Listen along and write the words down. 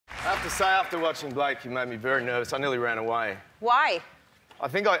have to say, after watching Blake, you made me very nervous. I nearly ran away. Why? I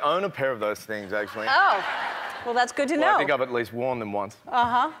think I own a pair of those things, actually. Oh, well, that's good to know. I think I've at least worn them once.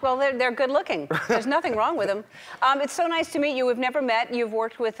 Uh-huh. Well, they're good looking. There's nothing wrong with them. It's so nice to meet you. We've never met. You've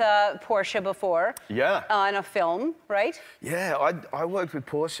worked with Portia before. Yeah. In a film, right? Yeah, I worked with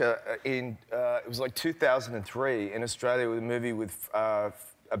Portia in, it was like 2003 in Australia with a movie with,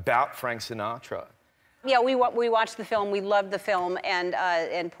 about Frank Sinatra. Yeah, we watched the film. We loved the film,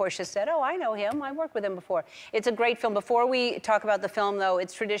 and Portia said, "Oh, I know him. I worked with him before." It's a great film. Before we talk about the film, though,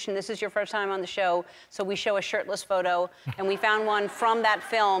 it's tradition. This is your first time on the show, so we show a shirtless photo, and we found one from that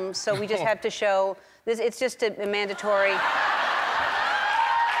film. So we just have to show this. It's just a mandatory.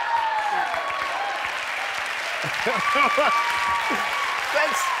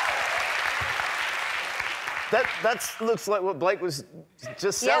 That looks like what Blake was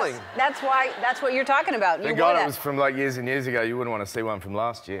just selling. Yes, that's what you're talking about. Thank God it was from like years and years ago. You wouldn't want to see one from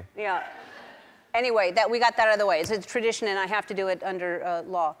last year. Yeah. Anyway, we got that out of the way. It's a tradition, and I have to do it under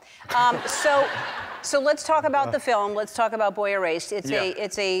law. So let's talk about the film. Let's talk about Boy Erased. It's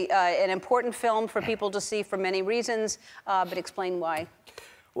an important film for people to see for many reasons, but explain why.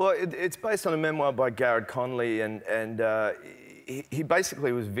 Well, it's based on a memoir by Garrett Conley, and he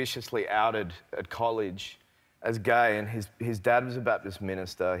basically was viciously outed at college as gay, and his dad was a Baptist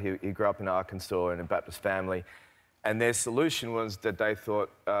minister. He grew up in Arkansas in a Baptist family, and their solution was that they thought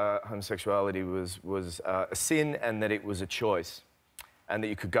homosexuality was a sin and that it was a choice, and that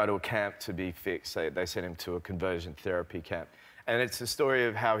you could go to a camp to be fixed. They sent him to a conversion therapy camp. And it's a story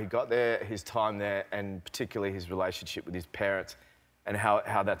of how he got there, his time there, and particularly his relationship with his parents, and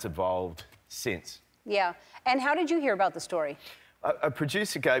how that's evolved since. Yeah. And how did you hear about the story? A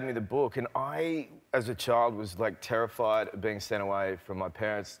producer gave me the book, and I, as a child, was like terrified of being sent away from my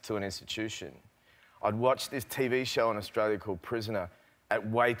parents to an institution. I'd watched this TV show in Australia called Prisoner at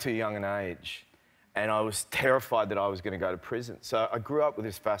way too young an age, and I was terrified that I was going to go to prison. So I grew up with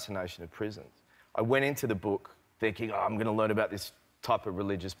this fascination of prisons. I went into the book thinking, oh, I'm going to learn about this type of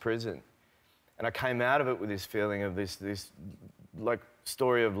religious prison. And I came out of it with this feeling of this like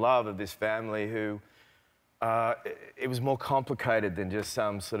story of love of this family who, it was more complicated than just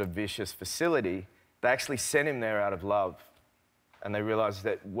some sort of vicious facility. They actually sent him there out of love, and they realised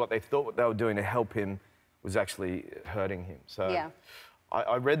that what they thought what they were doing to help him was actually hurting him. So yeah.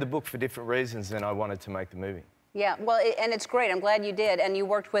 I read the book for different reasons, and I wanted to make the movie. Yeah, well, and it's great. I'm glad you did. And you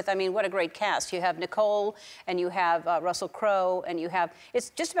worked with, I mean, what a great cast. You have Nicole, and you have Russell Crowe, and you have, it's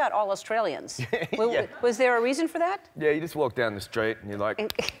just about all Australians. Yeah. Was there a reason for that? Yeah, you just walk down the street and you're like,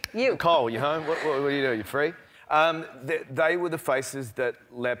 you. Nicole, you home? What do you do? You free? They were the faces that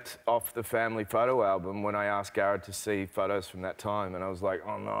leapt off the family photo album when I asked Garrett to see photos from that time. And I was like,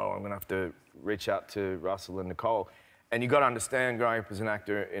 oh no, I'm going to have to reach out to Russell and Nicole. And you've got to understand, growing up as an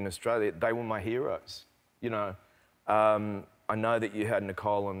actor in Australia, they were my heroes. You know, I know that you had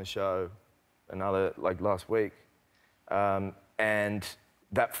Nicole on the show like last week. And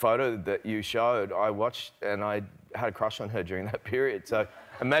that photo that you showed, I watched and I had a crush on her during that period. So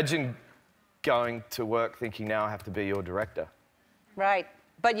imagine going to work thinking now I have to be your director. Right.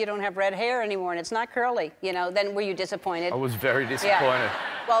 But you don't have red hair anymore and it's not curly, you know. Then were you disappointed? I was very disappointed. Yeah.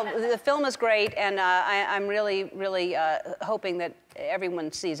 Well, the film is great, and I'm really, really hoping that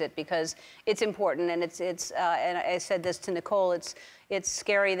everyone sees it because it's important, and and I said this to Nicole, it's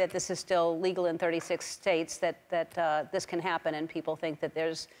scary that this is still legal in 36 states, that this can happen, and people think that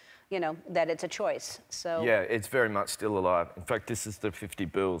there's, you know, that it's a choice. So yeah, it's very much still alive. In fact, this is the 50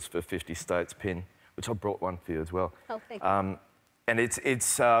 bills for 50 states pin, which I brought one for you as well. Oh, thank you. And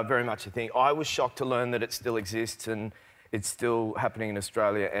it's very much a thing. I was shocked to learn that it still exists, and it's still happening in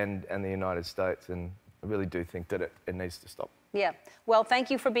Australia and the United States, and I really do think that it needs to stop. Yeah. Well, thank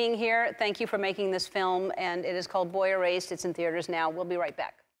you for being here. Thank you for making this film, and it is called Boy Erased. It's in theaters now. We'll be right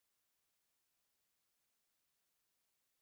back.